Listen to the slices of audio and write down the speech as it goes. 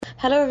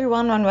Hello,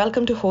 everyone, and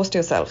welcome to Host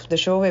Yourself, the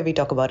show where we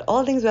talk about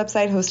all things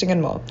website hosting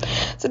and more.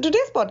 So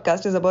today's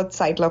podcast is about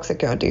SiteLock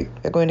security.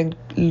 We're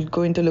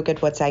going to look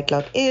at what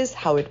SiteLock is,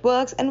 how it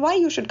works, and why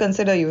you should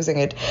consider using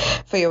it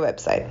for your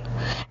website.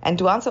 And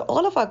to answer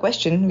all of our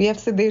questions, we have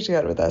Siddesh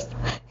here with us.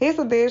 Hey,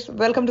 Siddesh,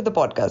 welcome to the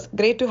podcast.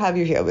 Great to have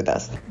you here with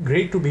us.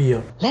 Great to be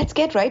here. Let's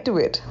get right to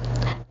it.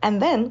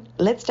 And then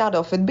let's start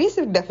off with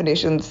basic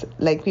definitions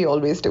like we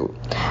always do.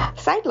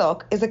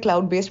 SiteLock is a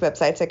cloud-based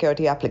website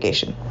security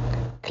application.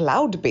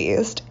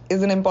 Cloud-based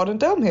is an important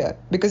term here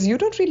because you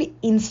don't really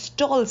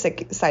install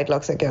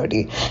SiteLock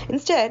security.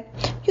 Instead,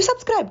 you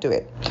subscribe to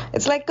it.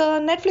 It's like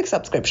a Netflix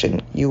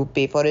subscription. You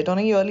pay for it on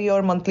a yearly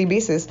or monthly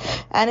basis,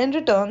 and in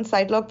return,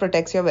 SiteLock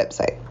protects your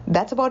website.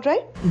 That's about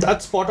right?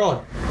 That's spot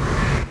on.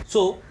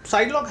 So,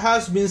 SiteLock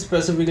has been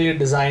specifically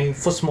designed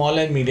for small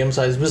and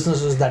medium-sized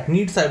businesses that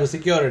need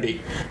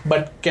cybersecurity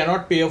but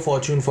cannot pay a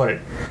fortune for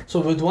it. So,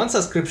 with one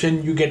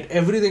subscription, you get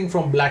everything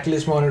from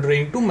blacklist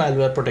monitoring to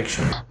malware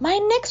protection. My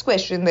next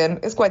question then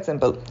is quite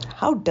simple.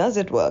 How does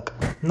it work?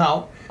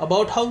 Now,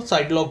 about how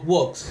SiteLock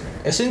works.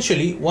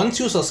 Essentially, once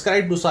you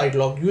subscribe to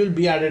SiteLock, you will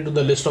be added to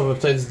the list of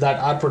websites that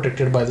are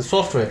protected by the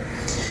software.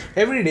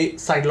 Every day,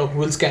 SiteLock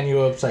will scan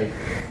your website.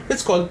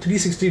 It's called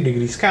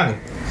 360-degree scanning.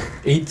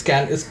 Each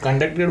scan is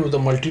conducted with a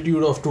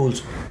multitude of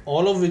tools,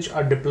 all of which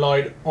are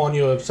deployed on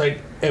your website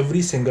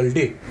every single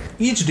day.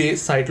 Each day,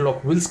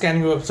 SiteLock will scan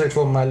your website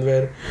for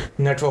malware,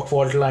 network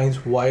fault lines,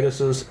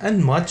 viruses,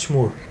 and much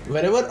more.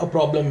 Wherever a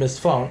problem is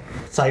found,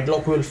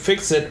 SiteLock will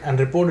fix it and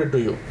report it to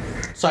you.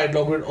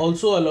 SiteLock will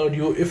also alert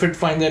you if it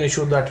finds an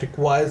issue that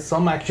requires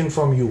some action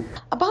from you.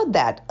 About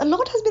that, a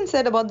lot has been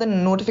said about the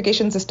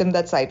notification system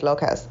that SiteLock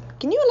has.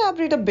 Can you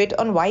elaborate a bit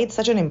on why it's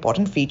such an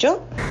important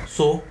feature?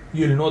 So,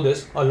 you'll know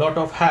this, a lot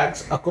of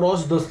hacks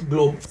across the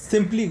globe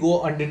simply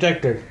go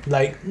undetected.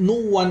 Like, no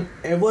one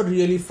ever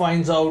really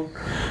finds out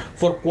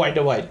for quite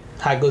a while.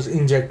 Hackers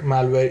inject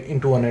malware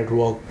into a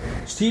network,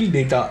 steal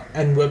data,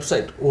 and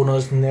website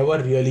owners never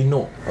really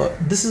know.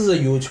 This is a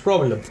huge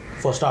problem.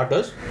 For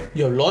starters,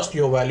 you have lost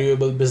your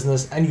valuable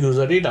business and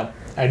user data.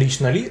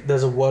 Additionally,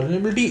 there's a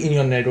vulnerability in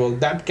your network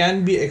that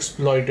can be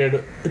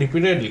exploited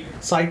repeatedly.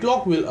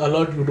 SiteLock will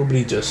alert you to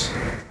breaches.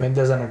 When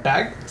there's an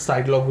attack,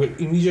 SiteLock will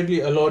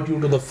immediately alert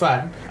you to the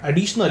fact.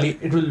 Additionally,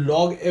 it will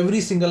log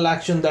every single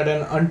action that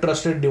an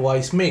untrusted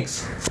device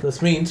makes.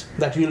 This means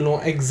that you'll know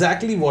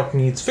exactly what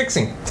needs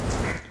fixing.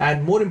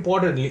 And more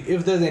importantly,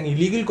 if there's any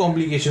legal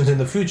complications in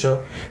the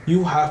future,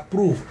 you have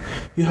proof.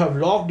 You have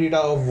log data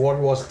of what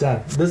was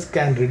done. This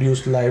can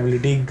reduce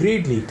liability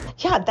greatly.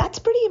 Yeah, that's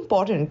pretty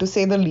important to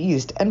say the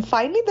least. And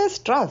finally, there's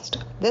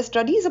trust. There's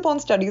studies upon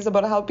studies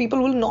about how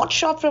people will not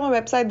shop from a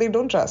website they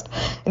don't trust.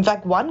 In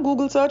fact, one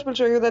Google search will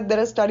show you that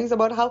there are studies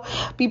about how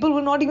people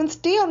will not even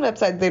stay on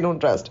websites they don't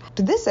trust.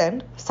 To this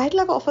end,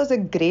 SiteLock offers a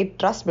great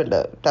trust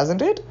builder,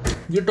 doesn't it?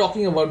 You're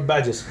talking about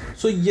badges.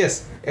 So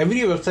yes,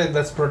 every website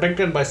that's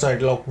protected by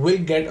SiteLock will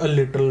get a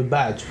literal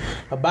badge.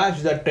 A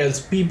badge that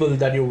tells people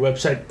that your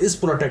website is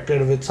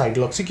protected with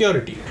SiteLock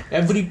security.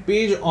 Every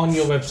page on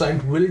your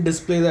website will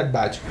display that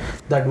badge.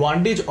 The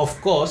advantage,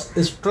 of course,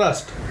 is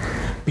trust.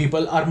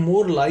 People are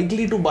more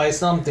likely to buy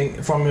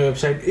something from your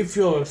website if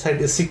your website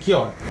is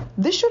secure.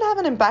 This should have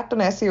an impact on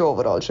SEO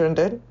overall, shouldn't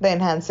it? The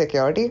enhanced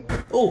security.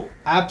 Oh,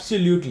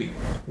 absolutely.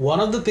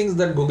 One of the things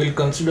that Google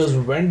considers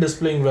when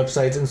displaying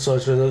websites in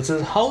search results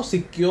is how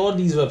secure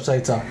these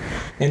websites are.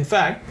 In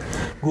fact,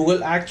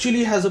 Google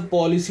actually has a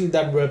policy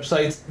that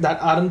websites that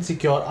aren't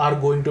secure are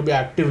going to be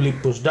actively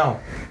pushed down.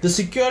 The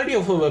security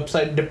of a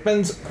website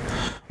depends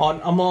on,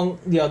 among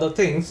the other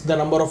things, the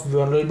number of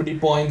vulnerability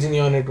points in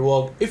your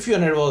network. If your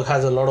network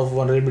has a lot of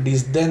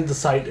vulnerabilities, then the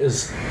site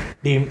is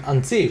deemed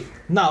unsafe.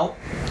 Now,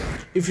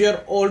 if you're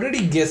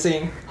already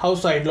guessing how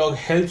SiteLock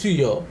helps you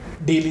here,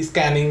 daily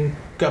scanning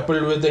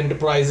coupled with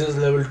enterprises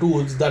level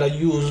tools that are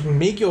used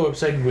make your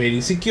website very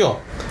secure.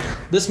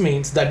 This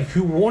means that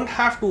you won't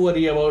have to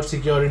worry about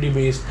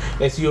security-based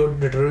SEO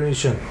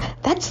deterioration.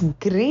 That's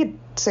great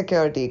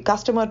security,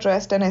 customer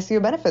trust, and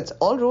SEO benefits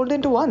all rolled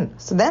into one.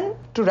 So then,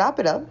 to wrap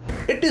it up,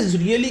 it is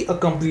really a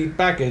complete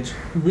package,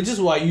 which is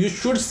why you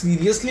should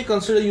seriously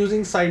consider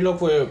using SiteLock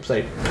for your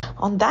website.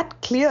 On that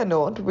clear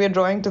note, we're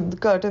drawing to the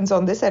curtains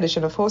on this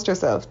edition of Host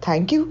Yourself.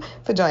 Thank you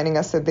for joining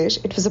us,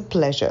 Siddesh. It was a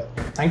pleasure.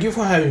 Thank you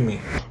for having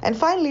me. And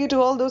finally, to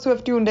all those who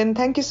have tuned in,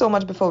 thank you so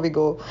much. Before we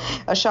go,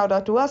 a shout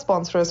out to our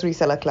sponsors,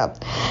 Reseller Club.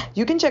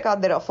 You can check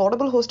out their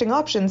affordable hosting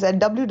options at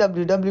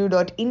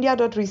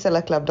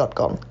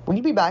www.india.resellerclub.com.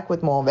 We'll be back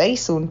with more very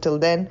soon. Till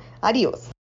then, adios.